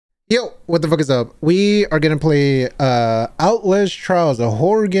Yo, what the fuck is up? We are gonna play Outlast Trials, a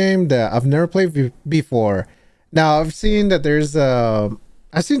horror game that I've never played before. Now I've seen that there's I've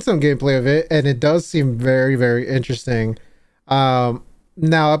seen some gameplay of it and it does seem very interesting. Now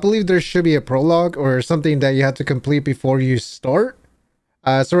I believe there should be a prologue or something that you have to complete before you start.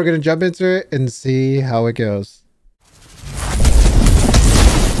 So we're gonna jump into it and see how it goes.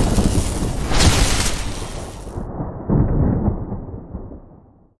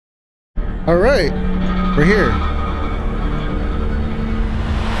 All right, we're here.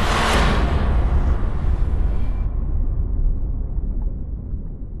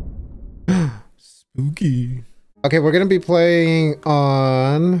 Spooky. Okay, we're gonna be playing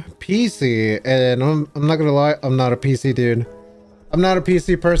on PC, and I'm not gonna lie, I'm not a PC dude. I'm not a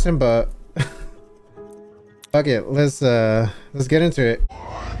PC person, but okay, let's get into it.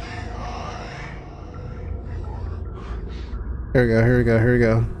 Here we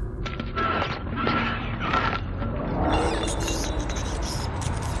go.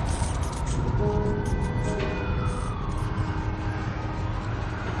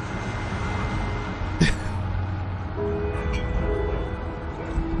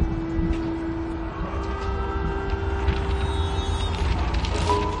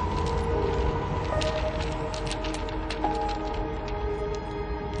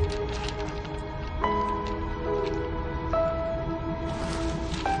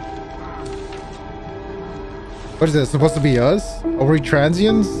 What is this supposed to be us? Are we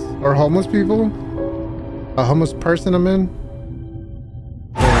transients or homeless people? A homeless person I'm in?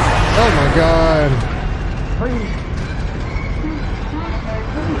 Oh my god. Please.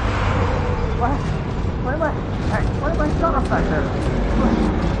 What am I stuck back there?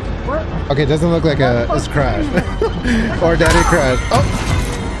 What? Okay, it doesn't look like it's crashed. Or daddy crashed. Oh!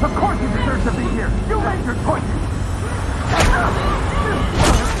 Of course you deserve to be here. You made your choices.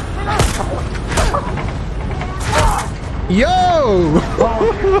 Yo!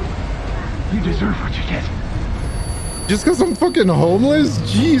 You deserve what you get. Just because I'm fucking homeless?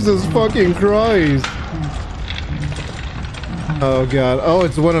 Jesus fucking Christ. Oh god. Oh,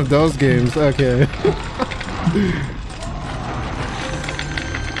 it's one of those games. Okay.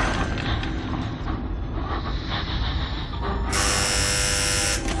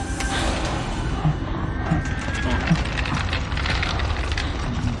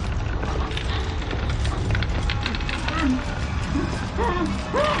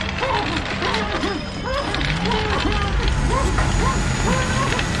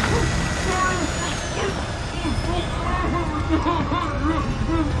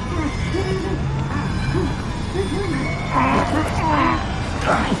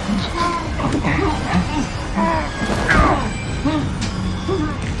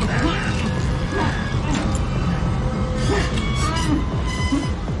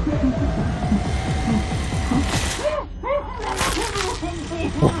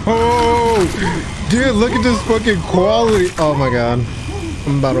 Oh, dude, look at this fucking quality. Oh my god.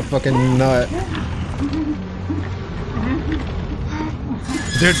 I'm about to fucking nut.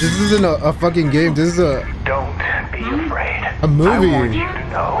 Dude, this isn't a fucking game. This is a... Don't be afraid. A movie. I want you to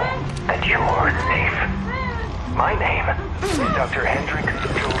know that you're safe. My name is Dr. Hendrik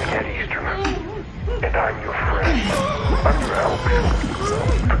Juliet Eastern, and I'm your friend. I'm your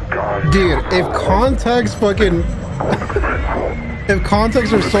help. Dude, if context fucking... If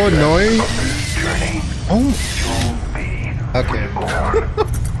contexts are so annoying... Oh. Okay.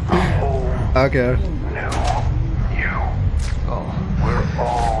 Okay. We're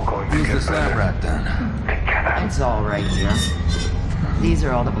all going to get better rat then. together. It's all right here. These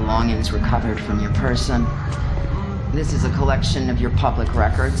are all the belongings recovered from your person. This is a collection of your public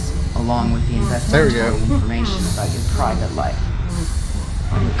records, along with the investigatory information about your private life.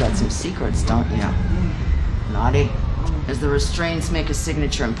 Well, you've got some secrets, don't you? Naughty. As the restraints make a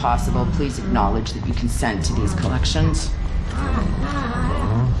signature impossible, please acknowledge that you consent to these collections.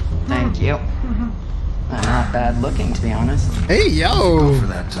 Thank you. Not bad looking, to be honest. Hey, yo! Go for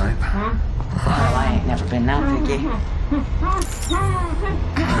that type. Well, I ain't never been that picky.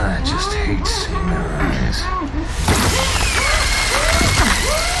 I just hate seeing their eyes.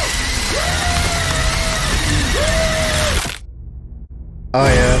 Oh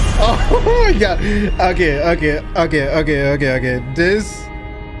yeah. Oh my god. Okay.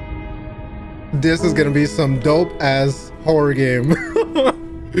 This is gonna be some dope ass horror game.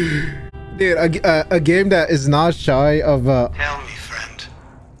 Dude, a game that is not shy of Tell me, friend.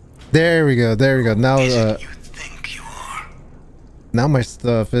 There we go. Now You think you are. now my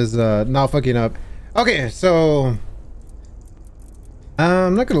stuff is not fucking up. Okay, so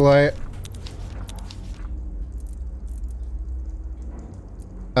I'm not gonna lie.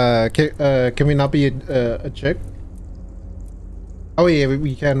 Can we not be a chick? Oh yeah,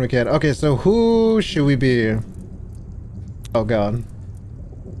 we can. Okay, so who should we be? Oh god.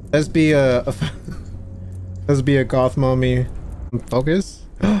 Let's be a let's be a goth mommy. Focus.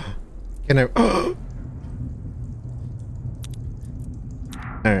 Can I?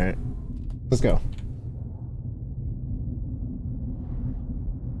 All right, let's go.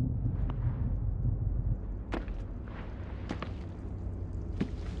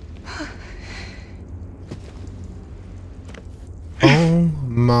 Oh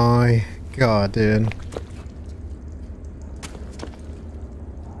my god, dude.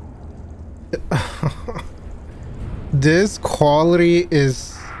 This quality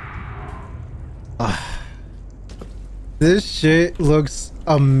is this shit looks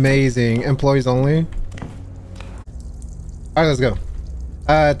amazing. Employees only. All right, let's go.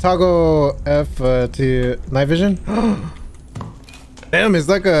 Toggle F to night vision. Damn, it's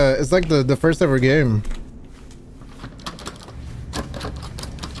like the first ever game.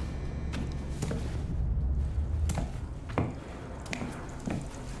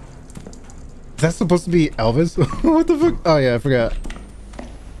 Is that supposed to be Elvis? What the fuck? Oh yeah, I forgot.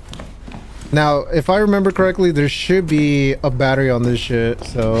 Now, if I remember correctly, there should be a battery on this shit,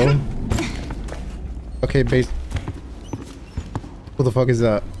 so... Okay, base... What the fuck is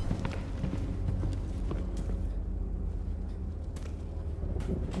that?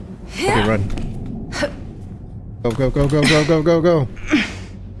 Okay, run. Go, go, go, go, go, go, go, go.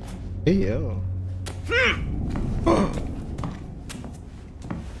 Hey, yo.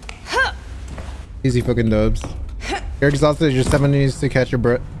 Easy fucking dubs. You're exhausted, your 7 needs to catch your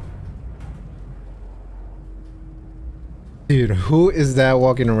breath. Dude, who is that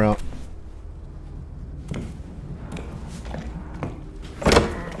walking around?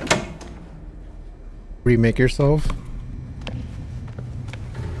 Remake yourself?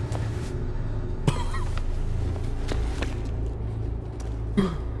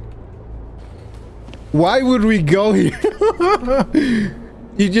 Why would we go here?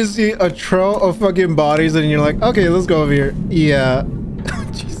 You just see a trail of fucking bodies and you're like, okay, let's go over here. Yeah.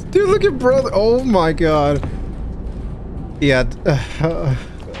 Jeez, dude, look at brother. Oh my god. Yeah.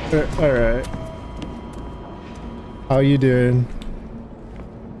 Alright. How you doing?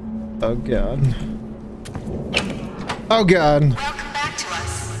 Oh god. Oh god. Welcome back to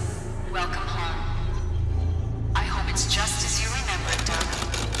us. Welcome home. I hope it's just as you remembered,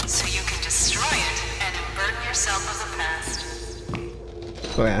 darling, so you can destroy it and unburden yourself of the past.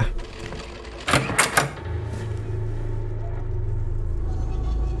 Oh yeah.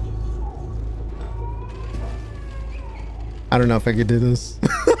 I don't know if I could do this.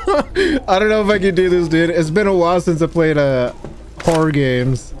 I don't know if I could do this, dude. It's been a while since I played horror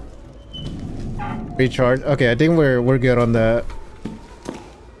games. Recharge. Okay, I think we're good on that.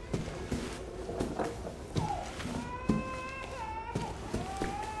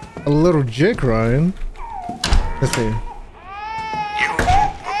 A little jig, Ryan. Let's see. You were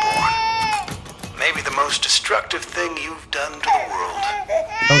born. Maybe the most destructive thing you've done to the world.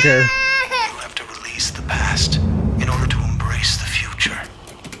 Don't care. You'll have to release the past in order to embrace the future.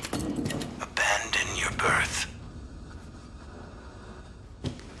 Abandon your birth.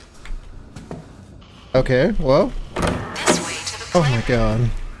 Okay, well. This way to the Oh my god.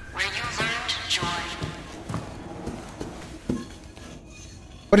 where you learned joy.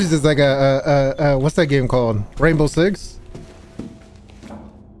 What is this, like what's that game called? Rainbow Six?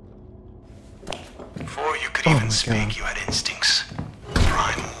 Before you could Oh even my speak, God. you had instincts.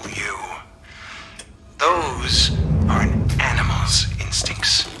 Primal you. Those are an animal's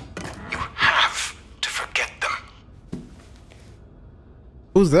instincts. You have to forget them.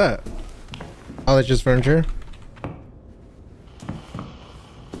 Who's that? Oh, that's just furniture.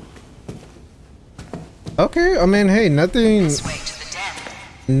 Okay, I mean, hey, nothing This way to the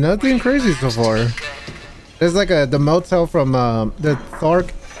den. nothing crazy so far. Good. There's like the motel from the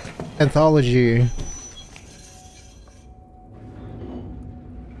Thark anthology.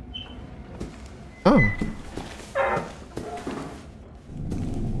 Oh.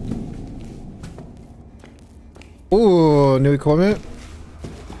 Ooh, new equipment.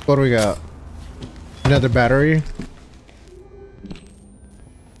 What do we got? Another battery.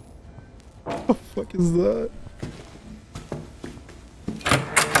 What the fuck is that?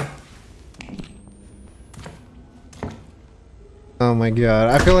 Oh my god,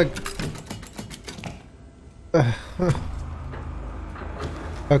 I feel like...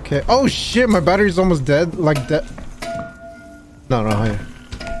 Okay. Oh shit, my battery's almost dead. Like that. No, no, hey.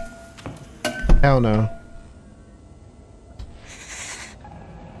 Hell no.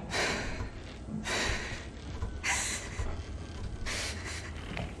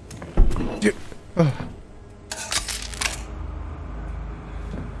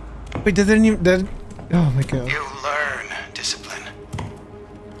 Wait, did any that? Oh my god. You learn discipline.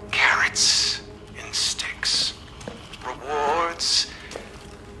 Carrots and sticks. Rewards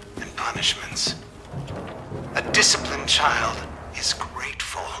and punishments. A disciplined child is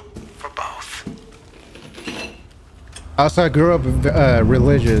grateful for both. Also, I grew up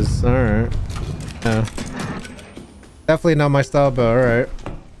religious. All right. Definitely not my style, but all right.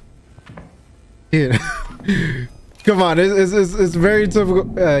 Yeah. Come on, it's very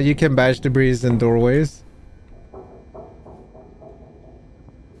typical. You can bash debris in doorways.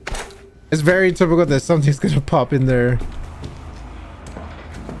 It's very typical that something's gonna pop in there.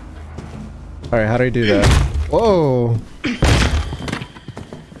 All right, how do I do that? Whoa!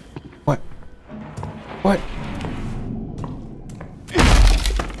 What? What?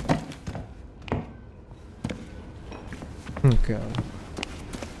 Oh god.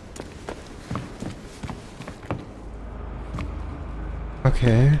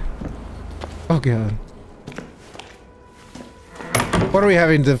 Okay. Oh god. What are we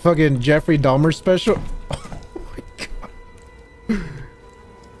having? The fucking Jeffrey Dahmer special? Oh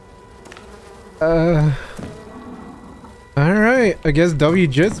my god. Alright. I guess W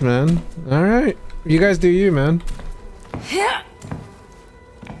jits, man. Alright. You guys do you, man.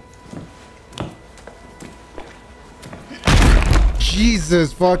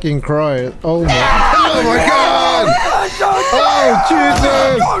 Jesus fucking Christ. Oh my. Oh my god! Oh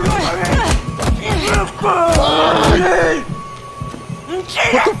Jesus!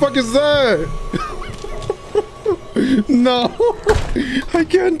 What the fuck is that? No! I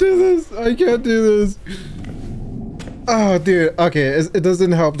can't do this! I can't do this! Oh dude, okay, it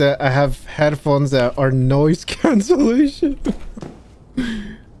doesn't help that I have headphones that are noise cancellation.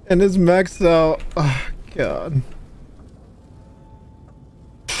 And it's maxed out. Oh god.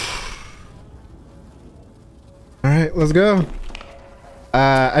 Alright, let's go.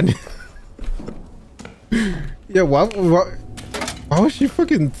 I need yeah, why was she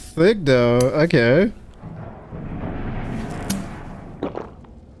fucking thick though? Okay.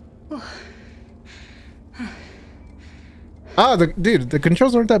 Ah, dude, the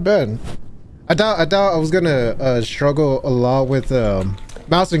controls aren't that bad. I doubt I was gonna struggle a lot with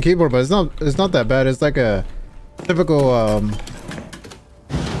mouse and keyboard, but it's not that bad. It's like a typical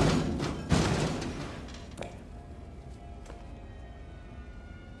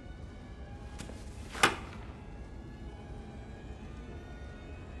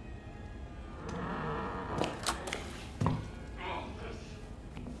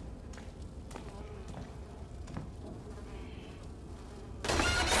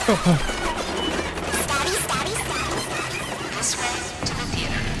This way to the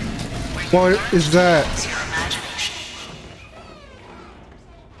theater. what is that? Use your imagination.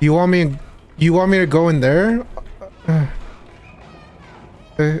 You want me to go in there?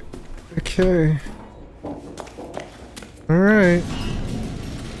 Okay. All right.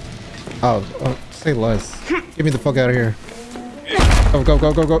 Oh, say less. Get me the fuck out of here. Oh, go.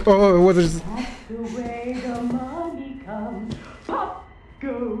 Oh, what is?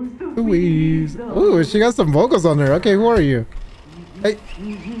 Louise. Ooh, she got some vocals on there. Okay, who are you? Hey.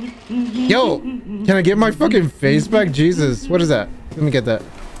 Yo, can I get my fucking face back? Jesus, what is that? Let me get that.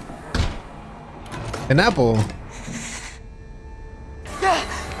 An apple.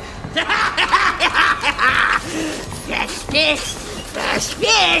 Fresh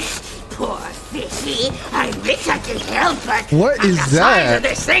fish! Poor fishy. I wish I could help, but What is I'm the size that? of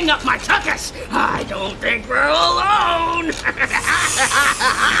this thing up my tuchus. I don't think we're alone.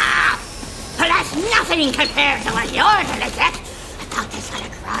 But that's nothing compared to what you're gonna get. The doctor's gonna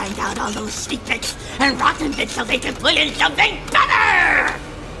grind out all those sweet bits and rotten bits so they can put in something better.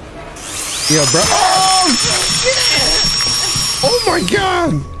 Yo, bro. Oh my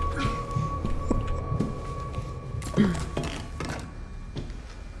god!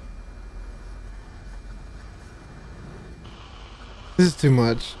 This is too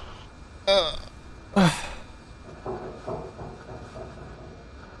much.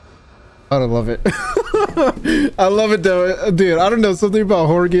 I love it. I love it though, dude. I don't know, something about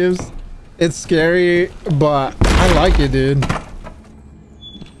horror games. It's scary, but I like it, dude.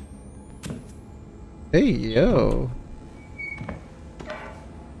 Hey, yo.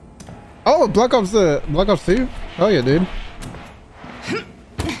 Oh, Black Ops 2? Oh yeah, dude.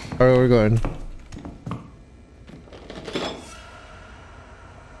 Alright, we're going.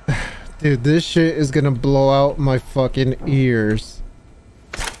 Dude, this shit is gonna blow out my fucking ears.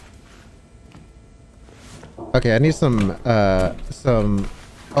 Okay, I need some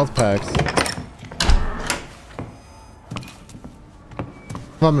health packs.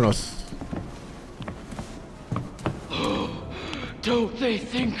 Vámonos. Don't they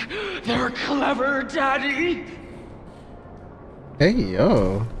think they're clever, Daddy? Hey,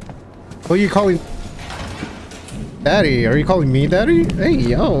 yo. Who are you calling? Daddy? Are you calling me Daddy? Hey,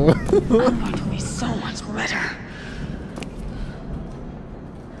 yo. I'm going to be so much better.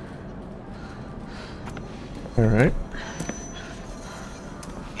 Alright.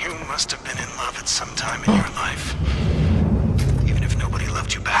 You must have been in love at some time in your life. Even if nobody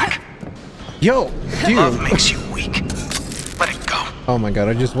loved you back. Yo, dude. Love makes you weak. Let it go. Oh my god,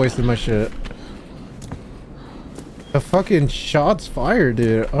 I just wasted my shit. The fucking shots fired,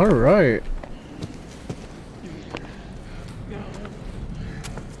 dude. Alright.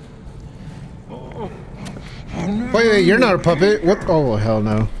 Wait, you're not a puppet. What? Oh, hell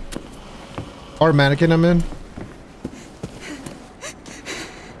no. Or mannequin, I'm in.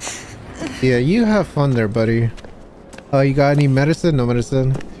 Yeah, you have fun there, buddy. You got any medicine? No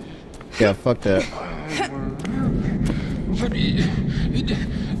medicine? Yeah, fuck that. But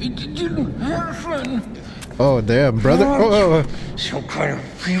it didn't have fun. Oh, damn, brother. Oh. Some kind of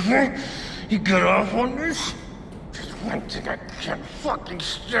fever? You get off on this? There's one thing I can't fucking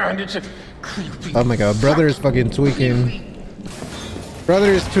stand. It's a creepy. Oh my god, brother is fucking tweaking.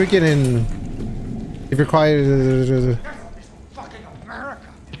 Brother is tweaking and if you're quiet. Fucking America.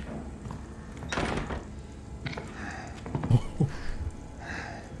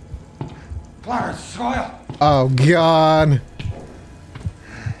 Blood soil. Oh god.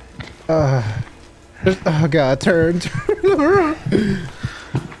 Oh god, turn around.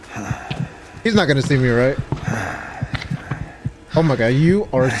 He's not gonna see me, right? Oh my god, you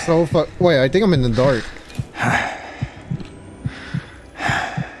are so fuck. Wait, I think I'm in the dark.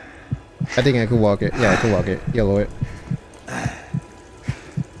 I think I can walk it. Yeah, I can walk it. Yellow it.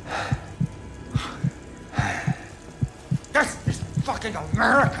 This is fucking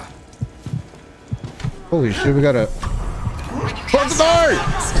America. Holy shit, we gotta close the door!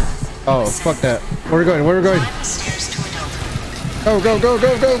 Oh, fuck that. Where are we going? Where are we going? Go, go, go,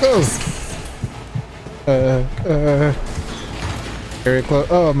 go, go, go! Very close.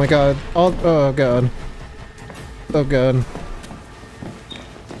 Oh my god. Oh god. Oh god.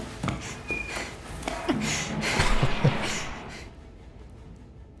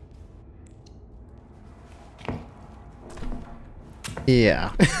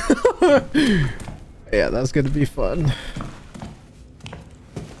 Yeah. Yeah, that's gonna be fun.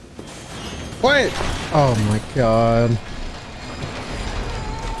 What? Oh my god.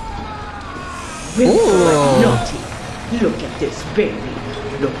 Ooh. Naughty. Look at this baby.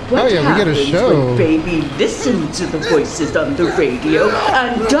 Look what we get a happens show. when baby listens to the voices on the radio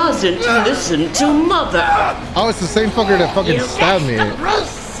and doesn't listen to mother. Oh, it's the same fucker that fucking stabbed me.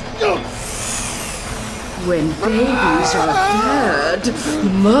 When babies are bad,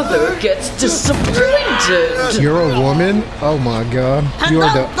 mother gets disappointed. You're a woman? Oh my god. You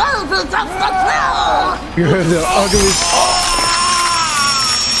are the You're the ugliest.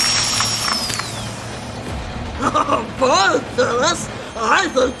 Oh, boy, Phyllis, I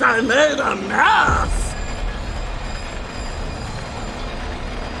think I made a mess.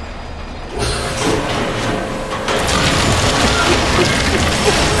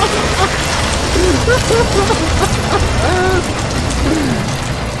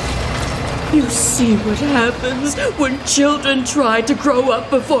 You see what happens when children try to grow up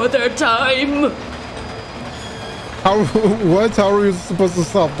before their time. How? What? How are we supposed to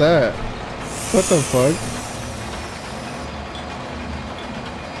stop that? What the fuck?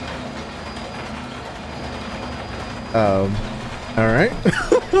 Alright.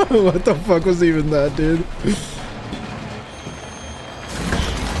 What the fuck was even that, dude?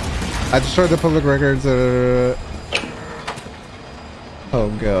 I destroyed the public records. Oh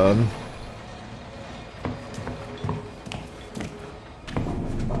god.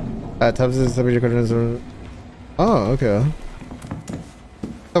 Tabs is subject coordinates. Oh, okay.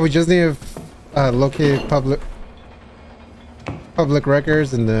 So we just need to locate public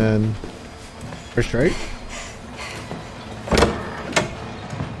records and then we're straight.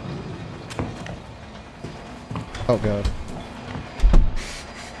 Oh god.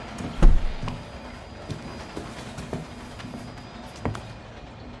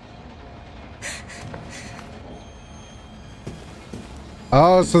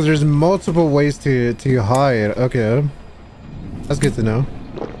 Oh, so there's multiple ways to hide. Okay. That's good to know.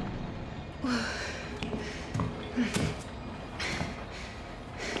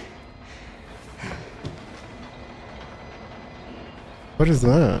 What is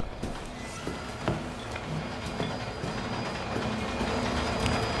that?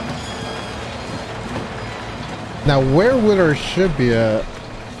 Now, where would our ship be at?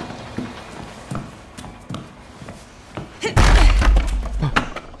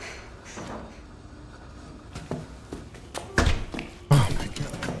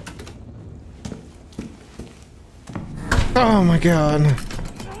 god.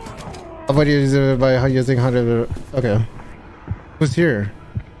 How about you use it by using 100? Okay. Who's here?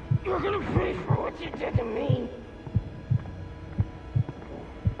 You're gonna pay for what you did to me.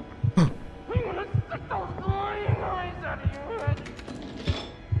 I'm gonna stick those lying eyes out of your head.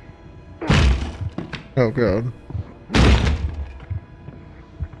 Oh god.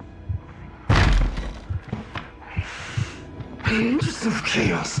 Angels of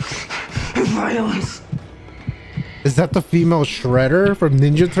chaos and violence. Is that the female Shredder from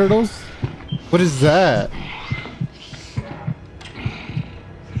Ninja Turtles? What is that?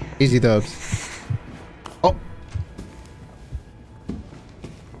 Easy dubs. Oh.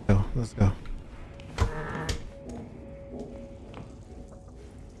 Oh, let's go.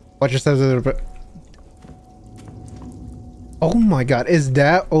 Watch your steps. Oh my god, is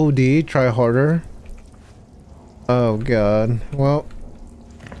that OD? Try harder. Oh god. Well.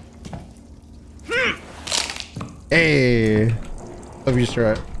 Hey. Love you,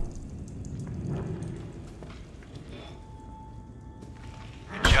 strat.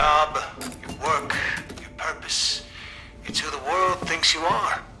 Your job, your work, your purpose. It's who the world thinks you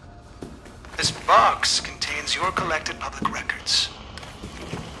are. This box contains your collected public records.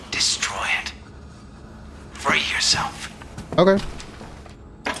 Destroy it. Free yourself. Okay.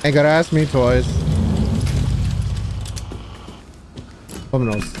 Ain't gotta ask me twice.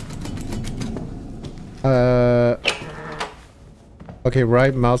 Criminals. Okay,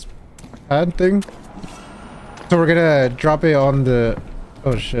 right mouse pad thing. So we're gonna drop it on the.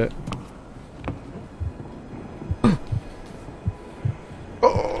 Oh shit.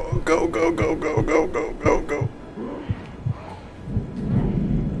 Oh, go, go, go, go, go, go, go, go.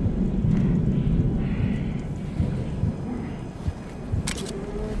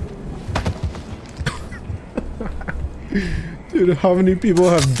 Dude, how many people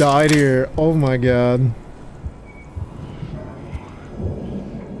have died here? Oh my god.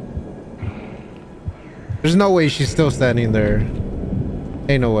 There's no way she's still standing there.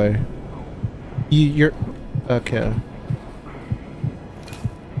 Ain't no way. You're... Okay.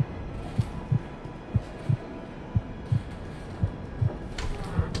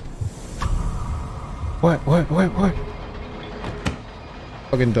 What?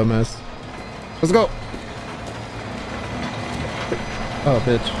 Fucking dumbass. Let's go! Oh,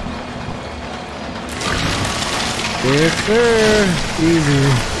 bitch. Yes, sir! Easy.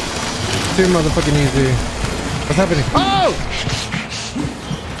 Too motherfucking easy. What's happening? Oh!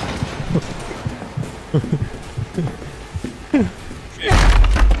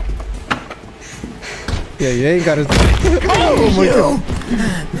 Yeah, you ain't got his. Oh my god!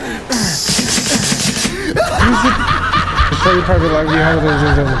 Show your private life. You have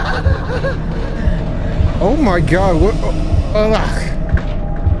it. Oh my god! What?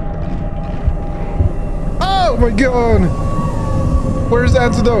 Oh my god! Where's the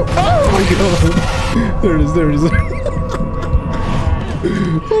antidote? Oh my god! There it is. There it is.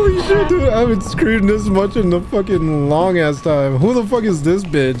 Holy shit, dude! I haven't screamed this much in the fucking long ass time. Who the fuck is this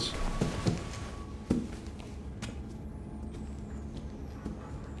bitch?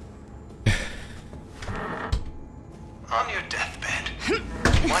 On your deathbed,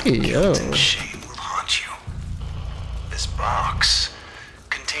 what Hey, guilt and shame will haunt you? This box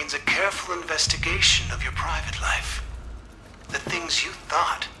contains a careful investigation of your private life. The things you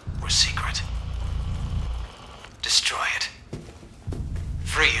thought were secret. Destroy it.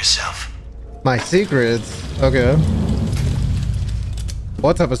 Free yourself. My secrets? Okay.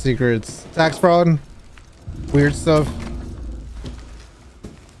 What type of secrets? Tax fraud? Weird stuff?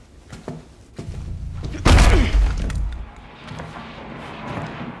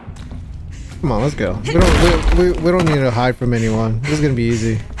 Come on, let's go. We don't need to hide from anyone. This is gonna be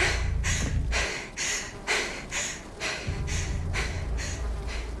easy.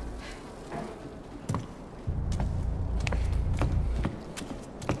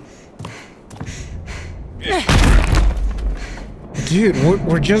 Dude,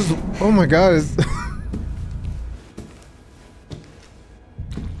 we're just... Oh my god.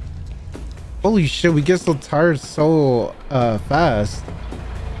 Holy shit, we get so tired so fast.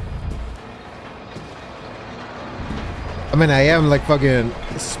 I mean, I am like fucking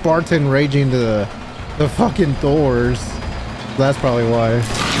Spartan raging to the fucking doors. That's probably why.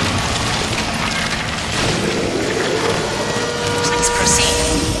 Please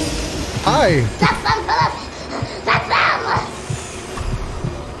proceed. Hi!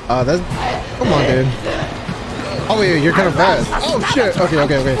 That's... Come on, dude. Oh, wait, you're kind of fast. Oh, shit.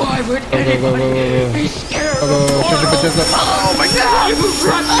 Okay. Why would anybody be scared of Oh, my god! you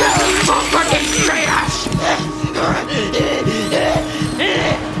fucking trash!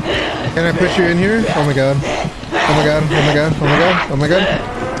 Can I push you in here? Oh, my god. Oh my god, oh my god, oh my god, oh my god.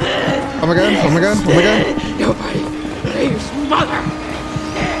 Oh my god, oh my god, oh my god. Nobody leaves Mother.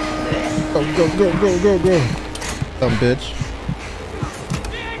 Go. Dumb bitch.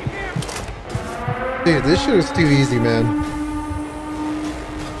 Dude, this shit is too easy, man.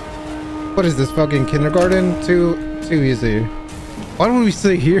 What is this, fucking kindergarten? Too easy. Why don't we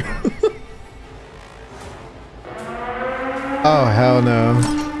sit here? Oh, hell no.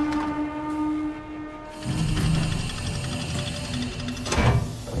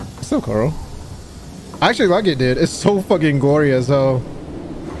 So, Carl. I actually like it, dude. It's so fucking gory as hell.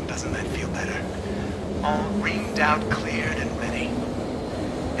 Doesn't that feel better? All reamed out, cleared, and ready.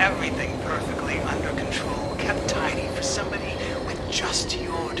 Everything perfectly under control, kept tidy for somebody with just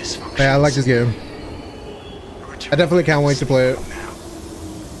your dysfunction. Yeah, I like this game. I definitely can't wait to play it. Now, a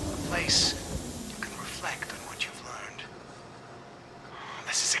place you can reflect on what you've learned.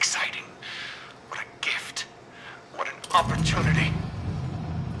 This is exciting. What a gift. What an opportunity.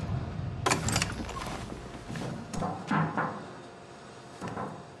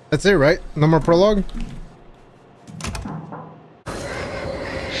 That's it, right? No more prologue?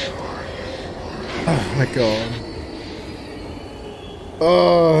 Oh my god.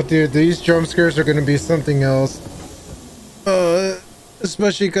 Oh, dude, these jump scares are gonna be something else.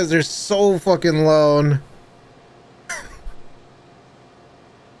 Especially because they're so fucking lone.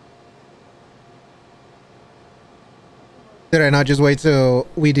 Did I not just wait till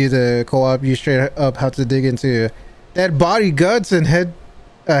we do the co-op? You straight up have to dig into that body guts and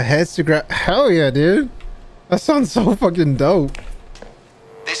heads to grab. Hell yeah, dude. That sounds so fucking dope.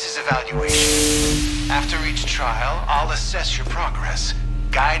 This is evaluation. After each trial, I'll assess your progress,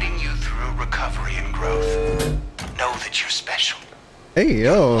 guiding you through recovery and growth. Know that you're special. Hey,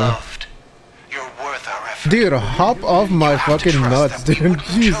 yo. Loved. You're worth our effort. Dude, hop off my fucking nuts, dude.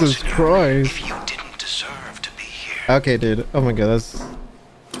 Jesus Christ. If you didn't deserve to be here. Okay, dude. Oh my god,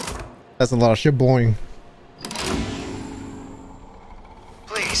 that's a lot of shit boing.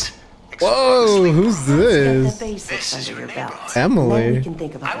 Please. Whoa, who's this? This is your neighborhood. Emily.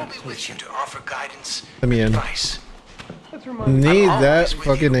 I will be with you to offer guidance Let me in. and advice. Need that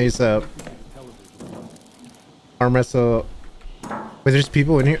fucking ASAP. Arm wrestle. Wait, there's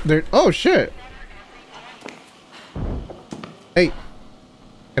people in here. There. Oh shit. Hey.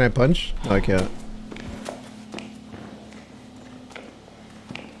 Can I punch? No, I can't.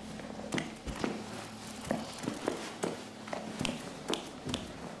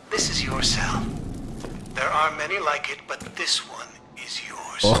 This is your cell. There are many like it, but this one is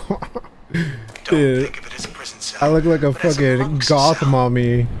yours. Oh. Don't Dude, think of it as a prison cell. I look like a but as fucking monk's goth cell.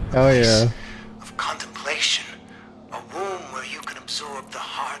 mommy. Hell yeah. Of contemplation, a womb where you can absorb the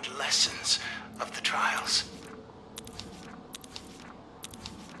hard lessons of the trials.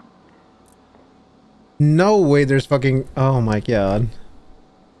 No way there's fucking... Oh my god.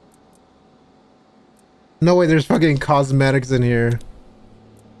 No way there's fucking cosmetics in here.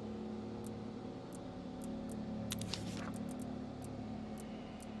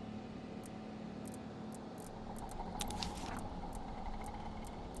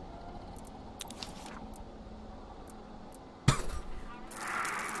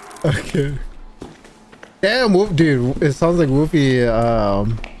 Okay. Damn, dude, it sounds like Woofy,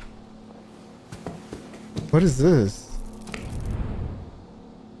 what is this?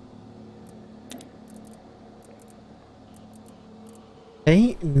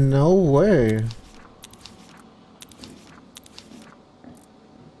 Ain't no way.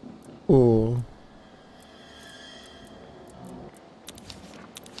 Ooh.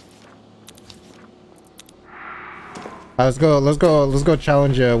 Let's go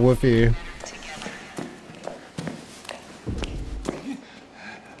challenge Woofy.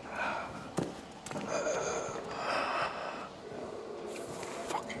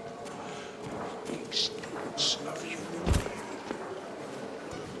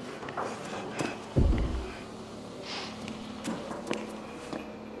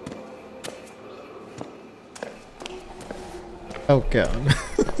 Oh god.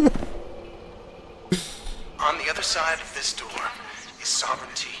 On the other side of this door is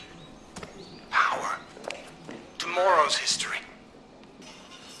sovereignty, power, tomorrow's history.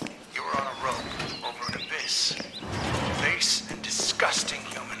 You were on a rope over an abyss, base and disgusting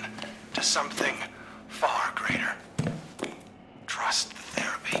human, to something far greater. Trust the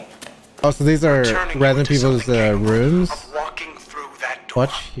therapy. Oh, so these are Turning random into people's something capable rooms. of walking through that door.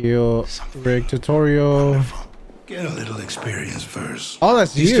 Watch, heal, rig tutorial. Get a little experience first. Oh,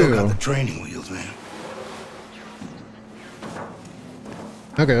 that's You still you. got the training wheels, man.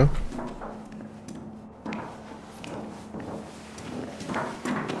 Okay.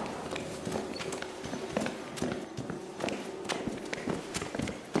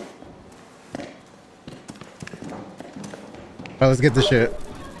 Alright, let's get this shit.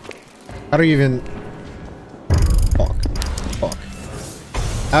 How do you even... Fuck. Fuck.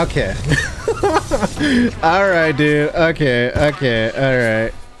 Okay. Alright, dude. Okay, okay,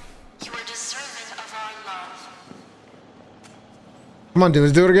 alright. You are deserving of our love. Come on, dude,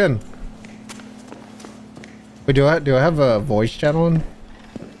 let's do it again. Wait, do I have a voice channel on?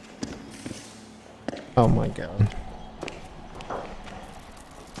 Oh my god.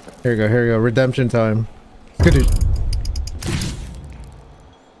 Here we go, here we go. Redemption time. Good dude.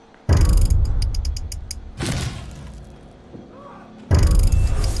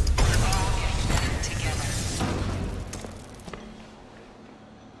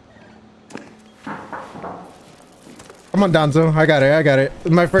 Come on, Danzo. I got it. I got it.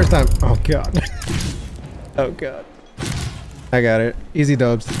 It's my first time. Oh, God. Oh, God. I got it. Easy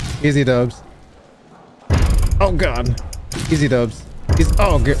dubs. Easy dubs. Oh, God. Easy dubs.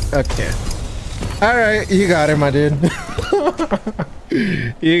 Oh, good. Okay. All right. You got it, my dude.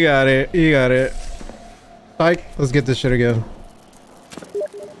 You got it. You got it. Spike. Let's get this shit again.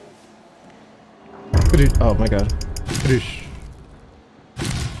 Oh, my God.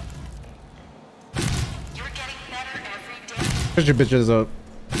 Push your bitches up.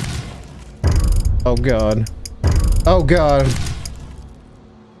 Oh god. Oh god.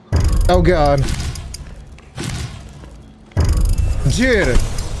 Oh god. Dude.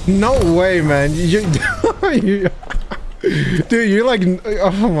 No way, man. You, dude, you're like,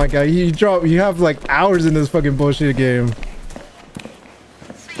 oh my god. You have like hours in this fucking bullshit game.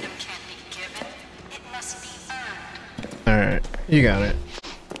 Freedom can't be given. It must be earned. Alright. You got it.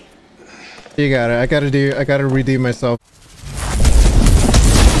 You got it. I gotta redeem myself.